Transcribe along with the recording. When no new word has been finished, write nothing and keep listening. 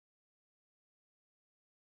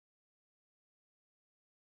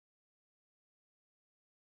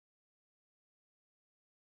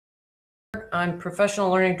I'm Professional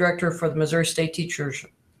Learning Director for the Missouri State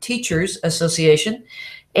Teachers Association.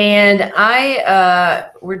 And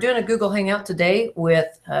we're doing a Google Hangout today with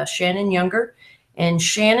Shannon Juenger. And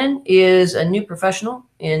Shannon is a new professional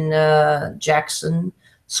in Jackson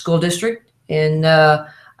School District. And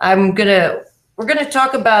we're gonna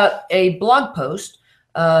talk about a blog post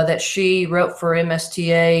that she wrote for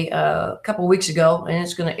MSTA a couple weeks ago, and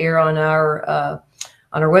it's going to air on our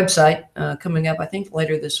website coming up, I think,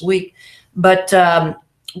 later this week. But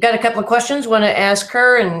got a couple of questions. Want to ask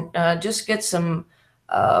her and just get some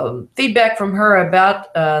feedback from her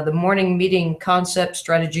about the morning meeting concept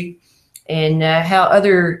strategy and how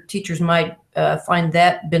other teachers might find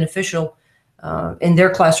that beneficial in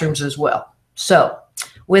their classrooms as well. So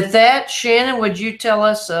with that, Shannon, would you tell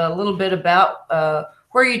us a little bit about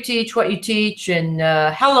where you teach, what you teach, and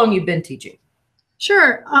how long you've been teaching?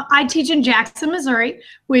 Sure. I teach in Jackson, Missouri,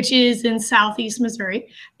 which is in southeast Missouri.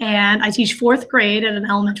 And I teach fourth grade at an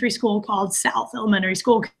elementary school called South Elementary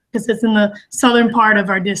School because it's in the southern part of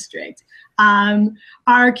our district. Our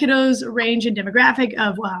kiddos range in demographic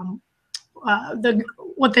of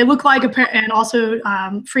what they look like, and also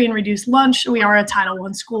free and reduced lunch. We are a Title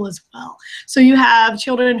I school as well. So you have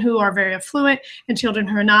children who are very affluent and children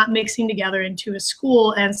who are not mixing together into a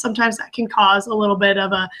school, and sometimes that can cause a little bit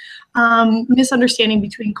of a misunderstanding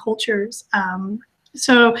between cultures.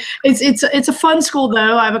 So it's a fun school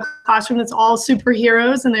though. I have a classroom that's all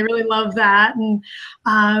superheroes and they really love that. And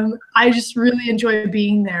I just really enjoy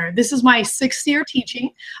being there. This is my 6th year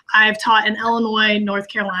teaching. I've taught in Illinois, North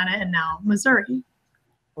Carolina, and now Missouri.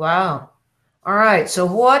 Wow. All right. So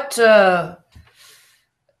what, well,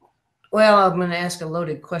 I'm going to ask a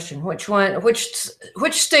loaded question. Which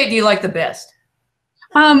state do you like the best?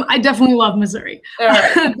 I definitely love Missouri. They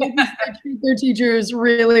treat their teachers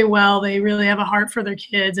really well. They really have a heart for their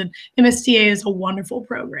kids, and MSTA is a wonderful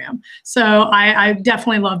program. So I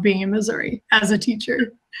definitely love being in Missouri as a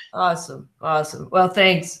teacher. Awesome. Awesome. Well,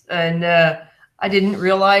 thanks. And I didn't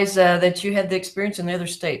realize that you had the experience in the other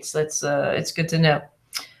states. That's it's good to know.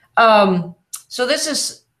 So this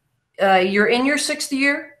is, you're in your 6th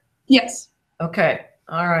year? Yes. Okay.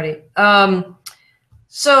 All righty.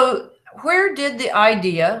 So where did the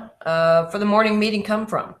idea for the morning meeting come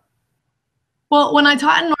from? Well, when I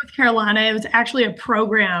taught in North Carolina, it was actually a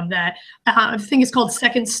program that I think is called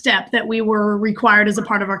Second Step that we were required as a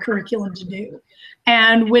part of our curriculum to do.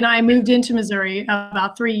 And when I moved into Missouri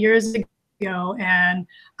about 3 years ago and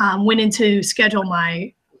went in to schedule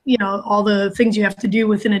my, all the things you have to do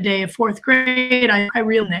within a day of 4th grade, I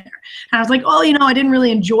really there. And I was like, oh, I didn't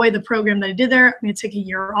really enjoy the program that I did there. I'm going to take a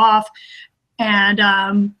year off.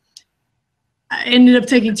 And I ended up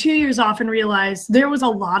taking 2 years off and realized there was a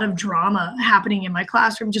lot of drama happening in my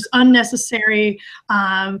classroom, just unnecessary.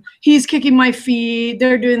 He's kicking my feet.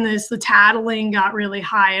 They're doing this. The tattling got really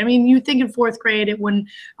high. I mean, you think in 4th grade it wouldn't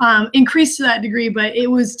increase to that degree, but it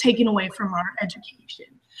was taken away from our education.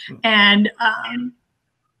 And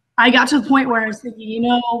I got to the point where I was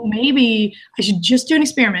thinking, maybe I should just do an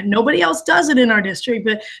experiment. Nobody else does it in our district,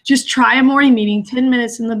 but just try a morning meeting, 10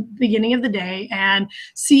 minutes in the beginning of the day, and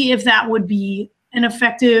see if that would be an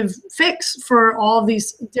effective fix for all of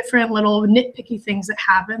these different little nitpicky things that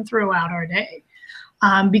happen throughout our day.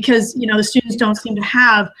 Because, the students don't seem to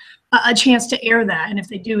have a chance to air that. And if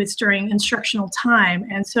they do, it's during instructional time.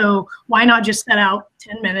 And so why not just set out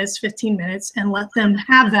 10 minutes, 15 minutes, and let them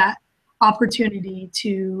have that opportunity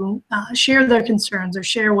to share their concerns or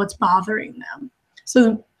share what's bothering them.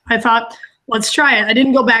 So I thought, let's try it. I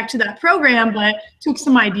didn't go back to that program, but took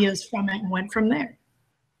some ideas from it and went from there.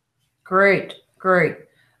 Great, great.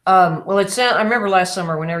 Well, I remember last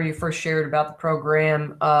summer, whenever you first shared about the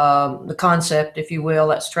program, the concept, if you will,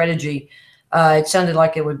 that strategy, it sounded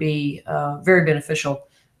like it would be very beneficial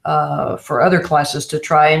for other classes to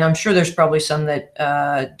try. And I'm sure there's probably some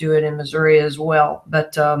that do it in Missouri as well.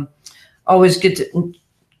 But always good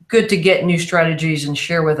to get new strategies and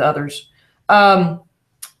share with others. The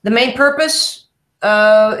main purpose,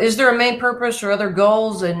 is there a main purpose or other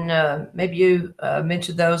goals? And maybe you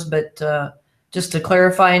mentioned those, but just to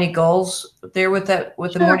clarify, any goals there with the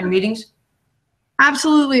morning meetings?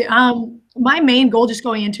 Absolutely. My main goal just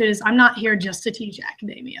going into it is I'm not here just to teach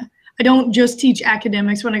academia. I don't just teach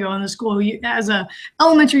academics when I go into school. As a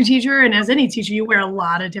elementary teacher and as any teacher, you wear a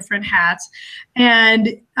lot of different hats.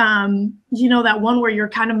 And, that one where you're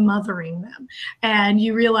kind of mothering them and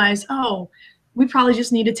you realize, oh, we probably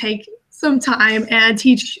just need to take some time and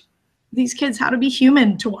teach these kids how to be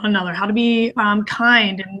human to one another, how to be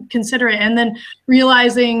kind and considerate, and then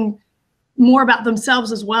realizing more about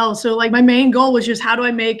themselves as well. So like my main goal was just how do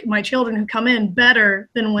I make my children who come in better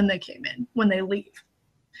than when they came in, when they leave?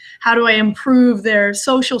 How do I improve their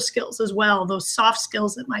social skills as well, those soft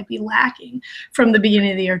skills that might be lacking from the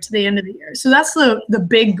beginning of the year to the end of the year? So that's the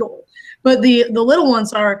big goal. But the little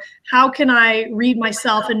ones are, how can I read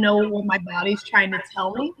myself and know what my body's trying to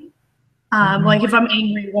tell me? Like if I'm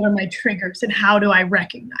angry, what are my triggers and how do I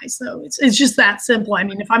recognize those? It's just that simple. I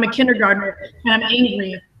mean, if I'm a kindergartner and I'm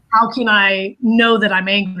angry, how can I know that I'm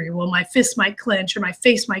angry? Well, my fist might clench or my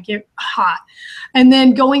face might get hot. And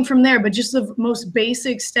then going from there, but just the most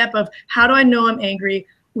basic step of, how do I know I'm angry?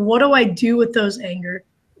 What do I do with those anger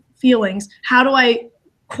feelings? How do I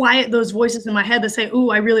quiet those voices in my head that say, ooh,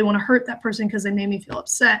 I really want to hurt that person because they made me feel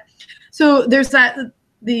upset? So there's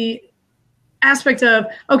the aspect of,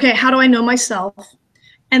 okay, how do I know myself?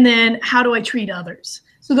 And then how do I treat others?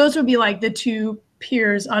 So those would be like the two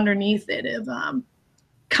peers underneath it of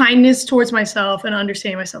kindness towards myself and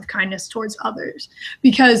understanding myself, kindness towards others.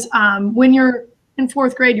 Because when you're in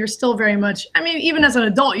 4th grade, you're still very much, I mean, even as an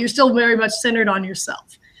adult, you're still very much centered on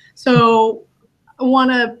yourself. So I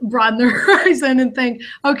want to broaden the horizon and think,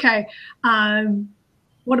 okay,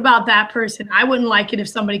 what about that person? I wouldn't like it if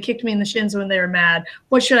somebody kicked me in the shins when they were mad.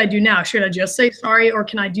 What should I do now? Should I just say sorry, or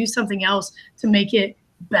can I do something else to make it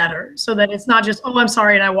better so that it's not just, oh, I'm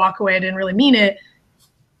sorry, and I walk away, I didn't really mean it.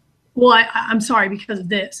 Well, I'm sorry because of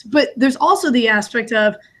this. But there's also the aspect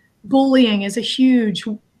of bullying is a huge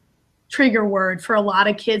trigger word for a lot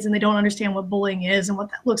of kids, and they don't understand what bullying is and what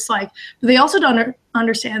that looks like. But they also don't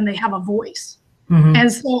understand they have a voice.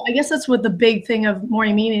 And so I guess that's what the big thing of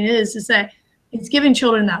morning meeting is that it's giving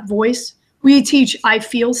children that voice. We teach I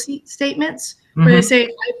feel statements where they say,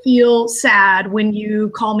 I feel sad when you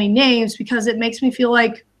call me names because it makes me feel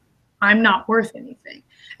like I'm not worth anything.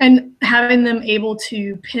 And having them able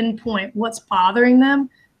to pinpoint what's bothering them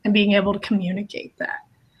and being able to communicate that.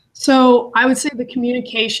 So I would say the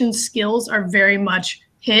communication skills are very much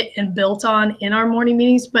hit and built on in our morning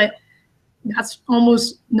meetings, but that's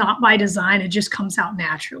almost not by design. It just comes out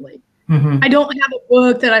naturally. I don't have a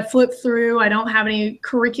book that I flip through. I don't have any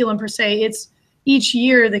curriculum per se. It's each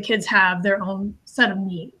year the kids have their own set of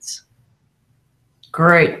needs.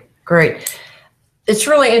 Great, great. It's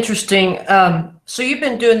really interesting. So you've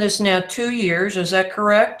been doing this now 2 years, is that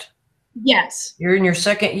correct? Yes. You're in your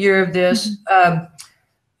 2nd year of this.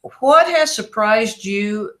 What has surprised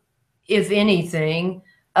you, if anything,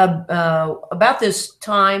 about this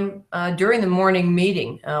time during the morning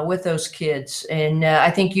meeting with those kids? And I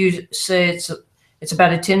think you say it's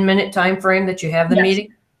about a 10-minute time frame that you have the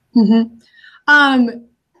meeting.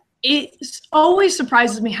 It always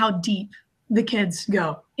surprises me how deep the kids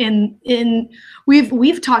go.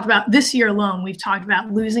 We've talked about this year alone. We've talked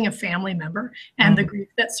about losing a family member and the grief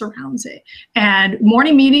that surrounds it. And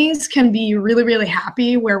morning meetings can be really, really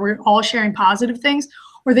happy where we're all sharing positive things,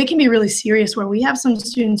 or they can be really serious where we have some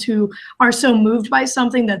students who are so moved by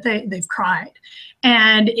something that they've cried.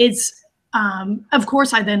 And it's, of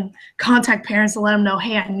course, I then contact parents to let them know,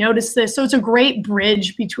 hey, I noticed this. So it's a great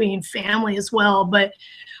bridge between family as well. But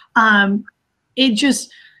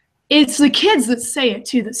it's the kids that say it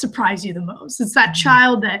too that surprise you the most. It's that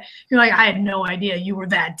child that you're like, I had no idea you were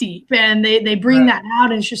that deep. And they bring that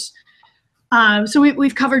out, and it's just, so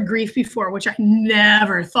we've covered grief before, which I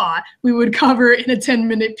never thought we would cover in a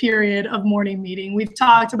 10-minute period of morning meeting. We've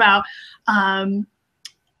talked about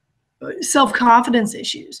self-confidence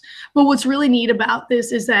issues. But what's really neat about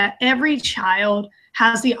this is that every child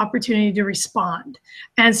has the opportunity to respond.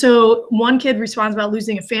 And so one kid responds about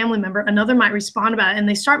losing a family member, another might respond about it, and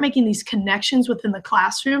they start making these connections within the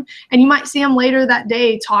classroom. And you might see them later that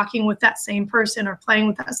day talking with that same person or playing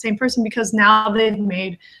with that same person, because now they've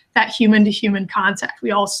made that human-to-human contact.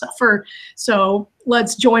 We all suffer, so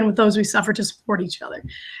let's join with those we suffer to support each other.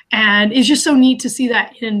 And it's just so neat to see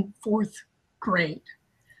that in 4th grade.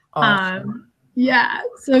 Awesome. Yeah,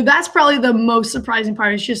 so that's probably the most surprising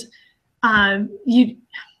part. It's just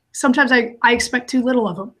sometimes I expect too little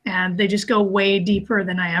of them, and they just go way deeper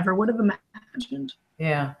than I ever would have imagined.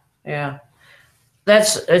 Yeah,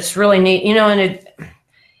 it's really neat, and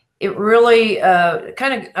it really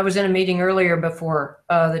I was in a meeting earlier before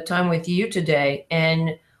the time with you today,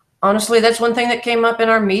 and honestly, that's one thing that came up in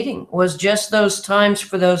our meeting was just those times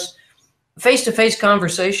for those face-to-face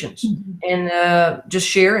conversations and just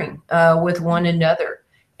sharing with one another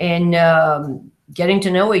and getting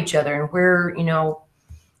to know each other, and where,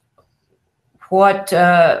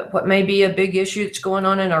 what may be a big issue that's going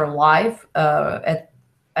on in our life at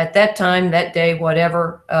that time, that day,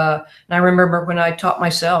 whatever. And I remember when I taught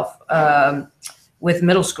myself with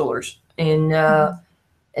middle schoolers,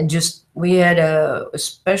 and just we had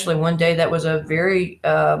especially one day that was a very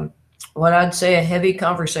what I'd say a heavy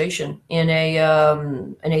conversation in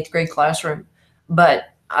an 8th grade classroom. But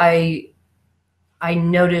I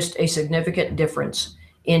noticed a significant difference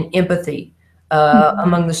in empathy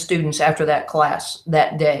among the students after that class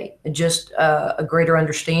that day. Just a greater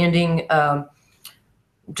understanding,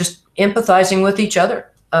 just empathizing with each other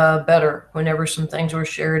better whenever some things were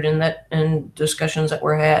shared and discussions that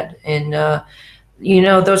were had. And you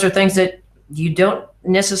know, those are things that you don't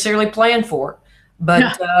necessarily plan for,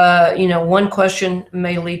 but you know, one question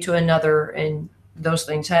may lead to another, and those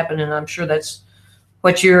things happen. And I'm sure that's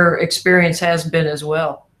what your experience has been as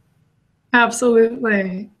well.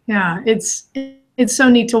 Absolutely. Yeah, it's so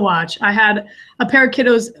neat to watch. I had a pair of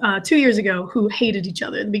kiddos 2 years ago who hated each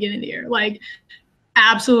other at the beginning of the year, like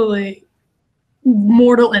absolutely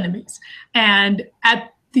mortal enemies. And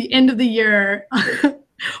at the end of the year,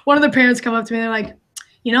 one of the parents come up to me and they're like,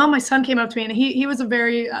 you know, my son came up to me and he was a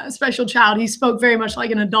very special child. He spoke very much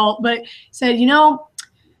like an adult, but he said, you know,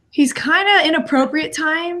 he's kind of inappropriate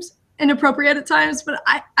at times, but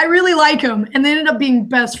I really like him. And they ended up being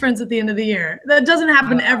best friends at the end of the year. That doesn't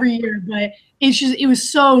happen every year, but it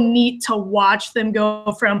was so neat to watch them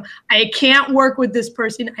go from, I can't work with this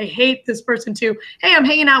person, I hate this person, to, hey, I'm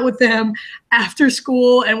hanging out with them after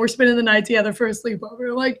school and we're spending the night together for a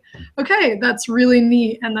sleepover. Like, okay, that's really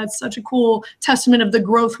neat. And that's such a cool testament of the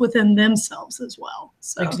growth within themselves as well.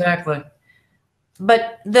 So. Exactly.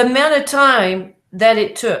 But the amount of time that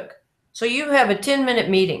it took, so you have a 10-minute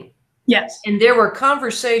meeting. Yes. And there were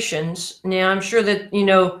conversations. Now, I'm sure that, you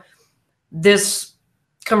know, this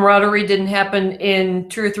camaraderie didn't happen in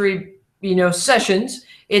 2 or 3, you know, sessions.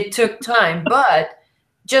 It took time, but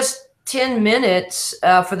just 10 minutes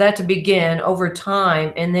for that to begin over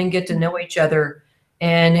time, and then get to know each other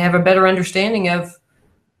and have a better understanding of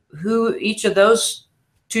who each of those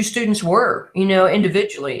 2 students were, you know,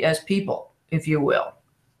 individually as people, if you will.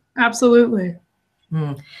 Absolutely.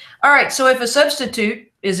 All right. So if a substitute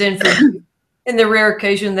is in for you, in the rare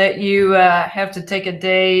occasion that you have to take a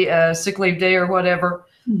day, sick leave day or whatever,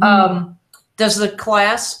 does the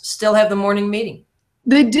class still have the morning meeting?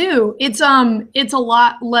 They do. It's a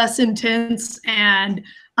lot less intense and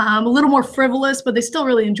a little more frivolous, but they still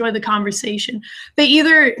really enjoy the conversation. They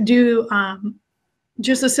either do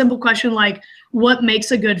just a simple question like, what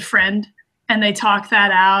makes a good friend? And they talk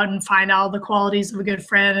that out and find out the qualities of a good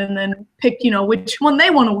friend, and then pick, you know, which one they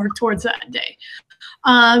want to work towards that day.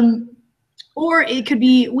 Or it could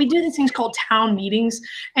be, we do these things called town meetings.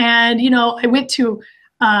 And, you know, I went to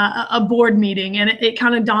a board meeting, and it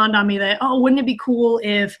kind of dawned on me that, oh, wouldn't it be cool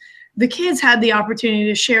if the kids had the opportunity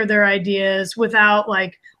to share their ideas without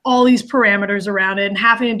like all these parameters around it and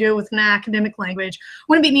having to do it with an academic language?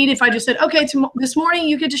 Wouldn't it be neat if I just said, okay, this morning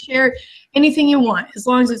you get to share anything you want, as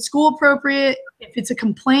long as it's school appropriate. If it's a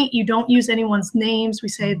complaint, you don't use anyone's names. We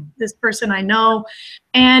say, this person I know.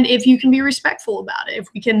 And if you can be respectful about it, if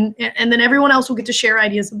we can, and then everyone else will get to share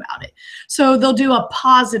ideas about it. So they'll do a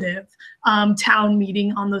positive town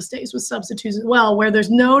meeting on those days with substitutes as well, where there's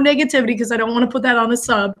no negativity, because I don't want to put that on a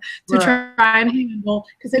sub to try and handle,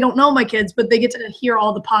 because they don't know my kids, but they get to hear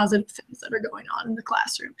all the positive things that are going on in the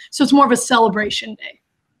classroom. So it's more of a celebration day.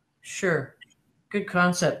 Sure. Good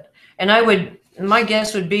concept. And my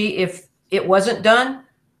guess would be, if it wasn't done,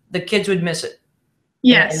 the kids would miss it.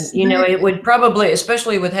 Yes. And, you know, it would probably,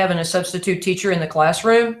 especially with having a substitute teacher in the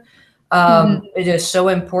classroom, it is so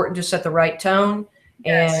important to set the right tone.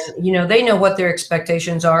 Yes. And, you know, they know what their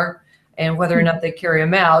expectations are and whether or not they carry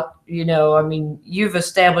them out. You know, I mean, you've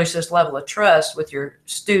established this level of trust with your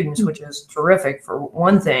students, which is terrific for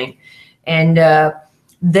one thing. And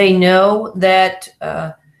they know that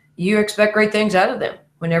you expect great things out of them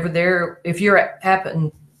whenever if you're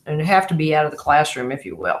happen and have to be out of the classroom, if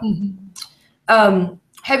you will.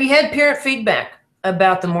 Have you had parent feedback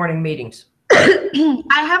about the morning meetings?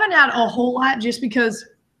 I haven't had a whole lot, just because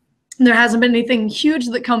there hasn't been anything huge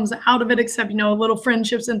that comes out of it, except, you know, little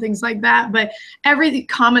friendships and things like that. But every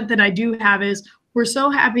comment that I do have is, we're so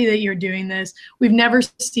happy that you're doing this. We've never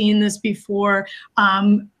seen this before.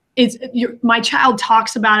 My child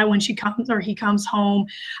talks about it when she comes or he comes home.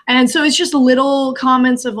 And so it's just little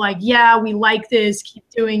comments of like, yeah, we like this, keep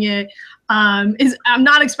doing it. I'm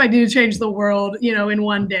not expecting to change the world, you know, in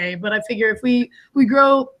one day, but I figure if we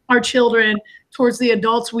grow our children towards the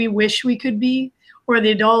adults we wish we could be, or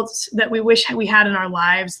the adults that we wish we had in our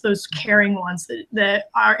lives, those caring ones that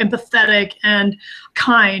are empathetic and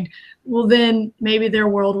kind, well, then maybe their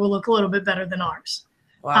world will look a little bit better than ours.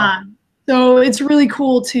 Wow. So it's really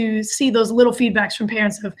cool to see those little feedbacks from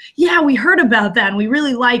parents of, yeah, we heard about that and we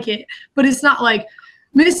really like it. But it's not like,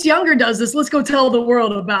 Miss Younger does this, let's go tell the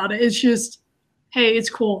world about it. It's just, hey, it's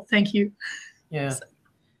cool, thank you. Yeah. So.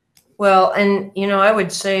 Well, and, you know, I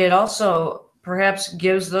would say it also perhaps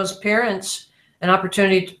gives those parents an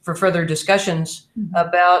opportunity for further discussions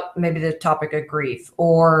about maybe the topic of grief,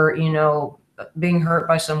 or, you know, being hurt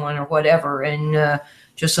by someone or whatever, and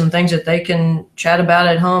just some things that they can chat about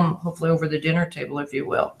at home, hopefully over the dinner table, if you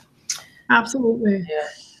will. Absolutely. Yeah.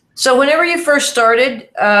 So whenever you first started,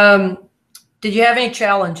 did you have any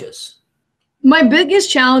challenges? My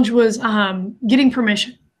biggest challenge was getting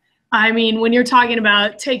permission. I mean, when you're talking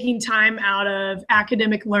about taking time out of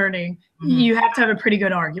academic learning, you have to have a pretty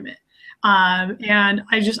good argument. And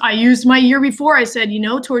I used my year before. I said, you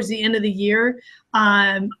know, towards the end of the year,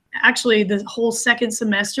 actually the whole second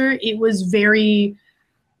semester, it was very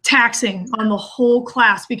taxing on the whole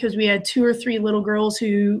class because we had 2 or 3 little girls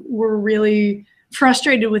who were really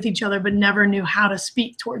frustrated with each other but never knew how to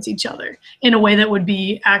speak towards each other in a way that would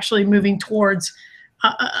be actually moving towards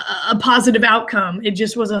a positive outcome. It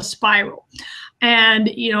just was a spiral. And,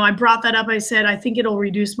 you know, I brought that up. I said, I think it'll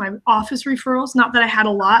reduce my office referrals. Not that I had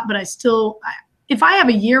a lot, but if I have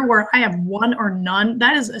a year where I have 1 or none,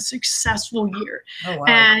 that is a successful year. Oh, wow.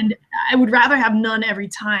 And I would rather have none every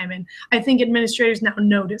time. And I think administrators now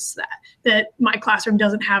notice that my classroom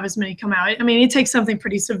doesn't have as many come out. I mean, it takes something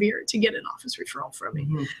pretty severe to get an office referral from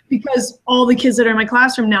me, because all the kids that are in my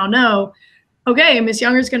classroom now know, okay, Miss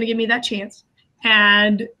Younger is going to give me that chance.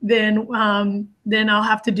 And then I'll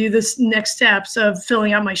have to do this next steps of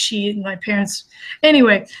filling out my sheet, and my parents,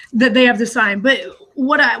 anyway, that they have to sign. But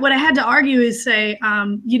what I had to argue is say,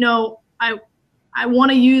 you know, I want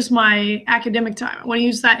to use my academic time. I want to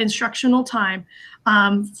use that instructional time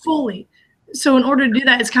fully. So in order to do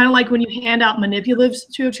that, it's kind of like when you hand out manipulatives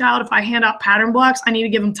to a child. If I hand out pattern blocks, I need to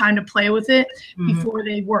give them time to play with it before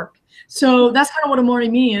they work. So that's kind of what a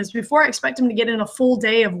morning meeting is. Before I expect them to get in a full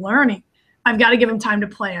day of learning, I've got to give them time to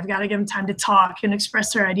play. I've got to give them time to talk and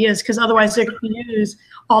express their ideas, because otherwise they're going to use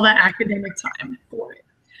all that academic time for it.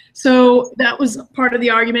 So that was part of the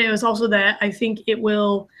argument. It was also that I think it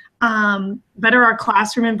will better our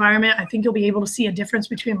classroom environment. I think you'll be able to see a difference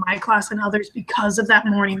between my class and others because of that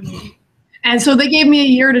morning meeting. And so they gave me a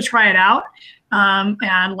year to try it out,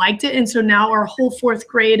 and liked it. And so now our whole 4th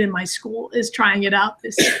grade in my school is trying it out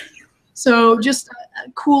this year. So just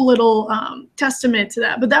a cool little testament to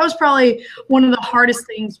that. But that was probably one of the hardest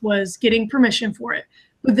things, was getting permission for it,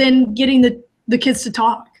 but then getting the kids to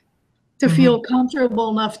talk, to feel comfortable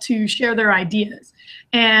enough to share their ideas.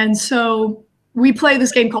 And so we play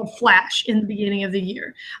this game called Flash in the beginning of the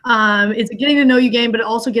year. It's a getting to know you game, but it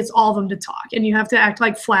also gets all of them to talk. And you have to act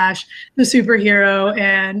like Flash, the superhero,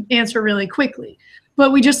 and answer really quickly.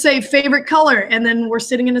 But we just say favorite color, and then we're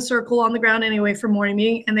sitting in a circle on the ground anyway for morning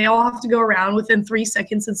meeting, and they all have to go around within 3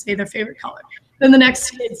 seconds and say their favorite color. Then the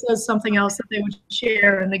next kid says something else that they would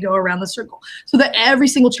share, and they go around the circle, so that every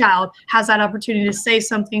single child has that opportunity to say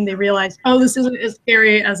something. They realize, oh, this isn't as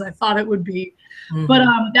scary as I thought it would be. But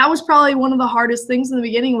that was probably one of the hardest things in the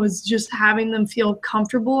beginning, was just having them feel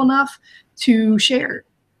comfortable enough to share.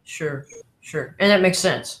 Sure. And that makes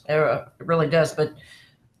sense. It really does. But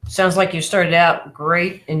sounds like you started out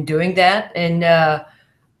great in doing that, and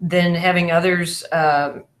then having others,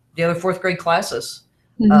 the other 4th grade classes,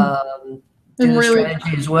 do the really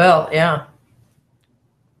strategy as well. Yeah.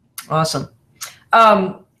 Awesome.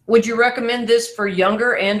 Would you recommend this for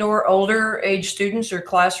younger and or older age students or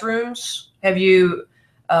classrooms? Have you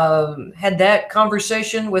had that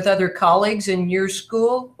conversation with other colleagues in your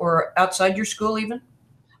school or outside your school even?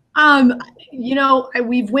 You know,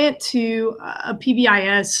 we went to a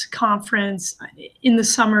PBIS conference in the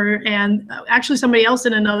summer, and actually somebody else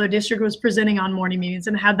in another district was presenting on morning meetings,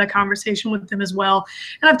 and had that conversation with them as well.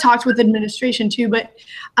 And I've talked with administration too, but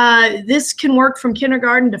this can work from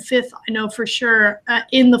kindergarten to 5th, I know for sure,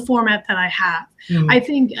 in the format that I have. I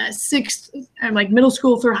think 6th, like middle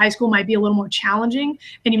school through high school, might be a little more challenging,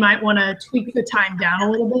 and you might want to tweak the time down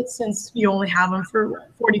a little bit, since you only have them for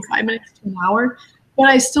 45 minutes to an hour. But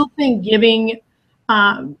I still think giving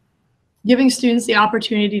students the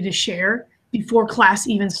opportunity to share before class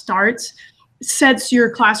even starts sets your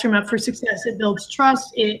classroom up for success. It builds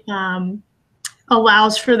trust. It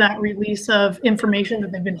allows for that release of information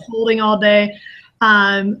that they've been holding all day,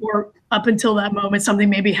 or up until that moment, something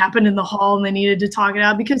maybe happened in the hall and they needed to talk it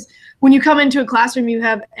out. Because when you come into a classroom, you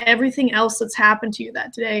have everything else that's happened to you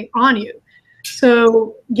that day on you.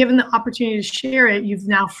 So given the opportunity to share it, you've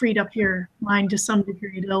now freed up your mind to some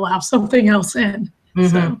degree to allow something else in.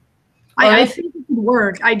 So I think it would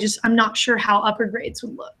work. I'm not sure how upper grades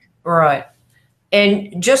would look. Right.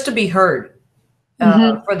 And just to be heard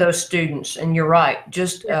for those students. And you're right,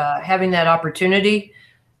 just having that opportunity,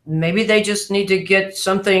 maybe they just need to get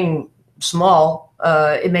something small.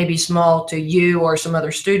 It may be small to you or some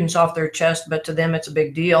other students off their chest, but to them it's a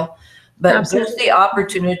big deal. but Absolutely. just the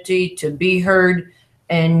opportunity to be heard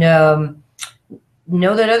and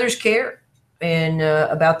know that others care and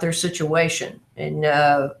about their situation. And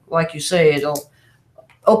like you say, it'll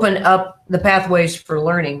open up the pathways for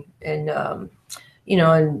learning and,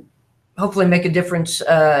 and hopefully make a difference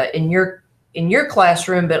in your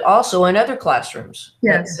classroom, but also in other classrooms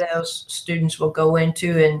Yes. that those students will go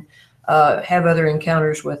into and have other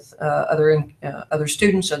encounters with other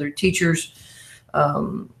students, other teachers,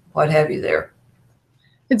 what have you there.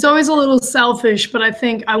 It's always a little selfish, but I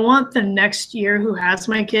think I want the next year who has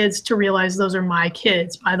my kids to realize those are my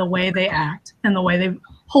kids by the way they act and the way they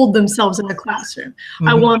hold themselves in the classroom. Mm-hmm.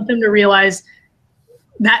 I want them to realize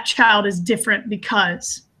that child is different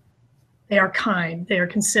because they are kind, they are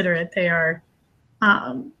considerate, they are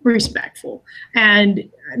respectful, and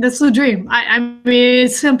that's the dream. I mean,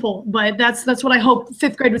 it's simple, but that's what I hope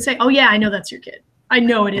fifth grade would say. Oh yeah, I know that's your kid. I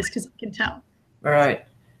know it is because I can tell. All right.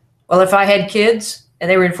 Well, if I had kids and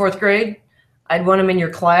they were in fourth grade, I'd want them in your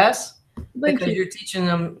class because you're teaching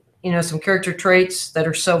them, some character traits that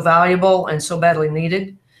are so valuable and so badly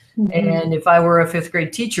needed. Mm-hmm. And if I were a fifth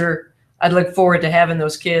grade teacher, I'd look forward to having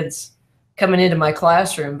those kids coming into my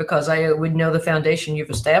classroom because I would know the foundation you've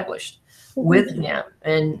established with them.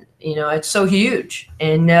 And, it's so huge.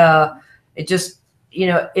 And it just,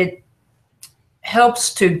 it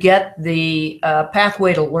helps to get the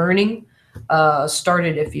pathway to learning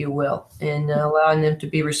started, if you will, and allowing them to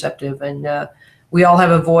be receptive. And we all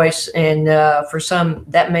have a voice. And for some,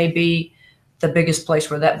 that may be the biggest place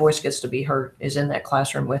where that voice gets to be heard is in that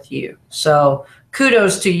classroom with you. So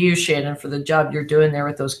kudos to you, Shannon, for the job you're doing there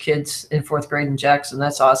with those kids in fourth grade in Jackson.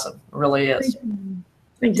 That's awesome. It really is.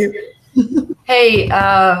 Thank you. Hey,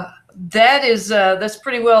 that's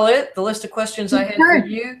pretty well it. The list of questions I had for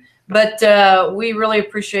you, but we really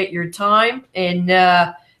appreciate your time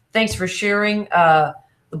and thanks for sharing the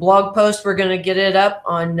blog post. We're going to get it up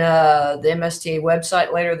on the MSTA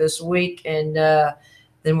website later this week, and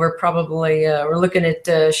then we're probably we're looking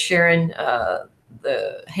at sharing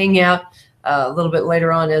the Hangout a little bit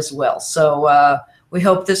later on as well. So we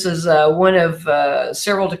hope this is one of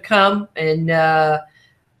several to come, and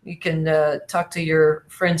you can talk to your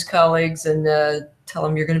friends, colleagues, and tell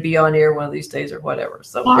them you're going to be on air one of these days or whatever.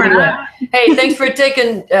 So anyway, hey, thanks for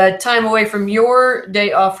taking time away from your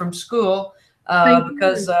day off from school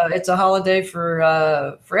because it's a holiday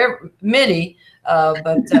for many.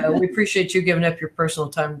 But we appreciate you giving up your personal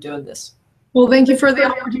time doing this. Well, thank you for the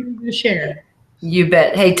opportunity to share. You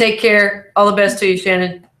bet. Hey, take care. All the best to you,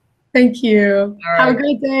 Shannon. Thank you. All right. Have a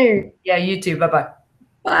great day. Yeah, you too. Bye-bye.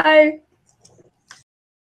 Bye.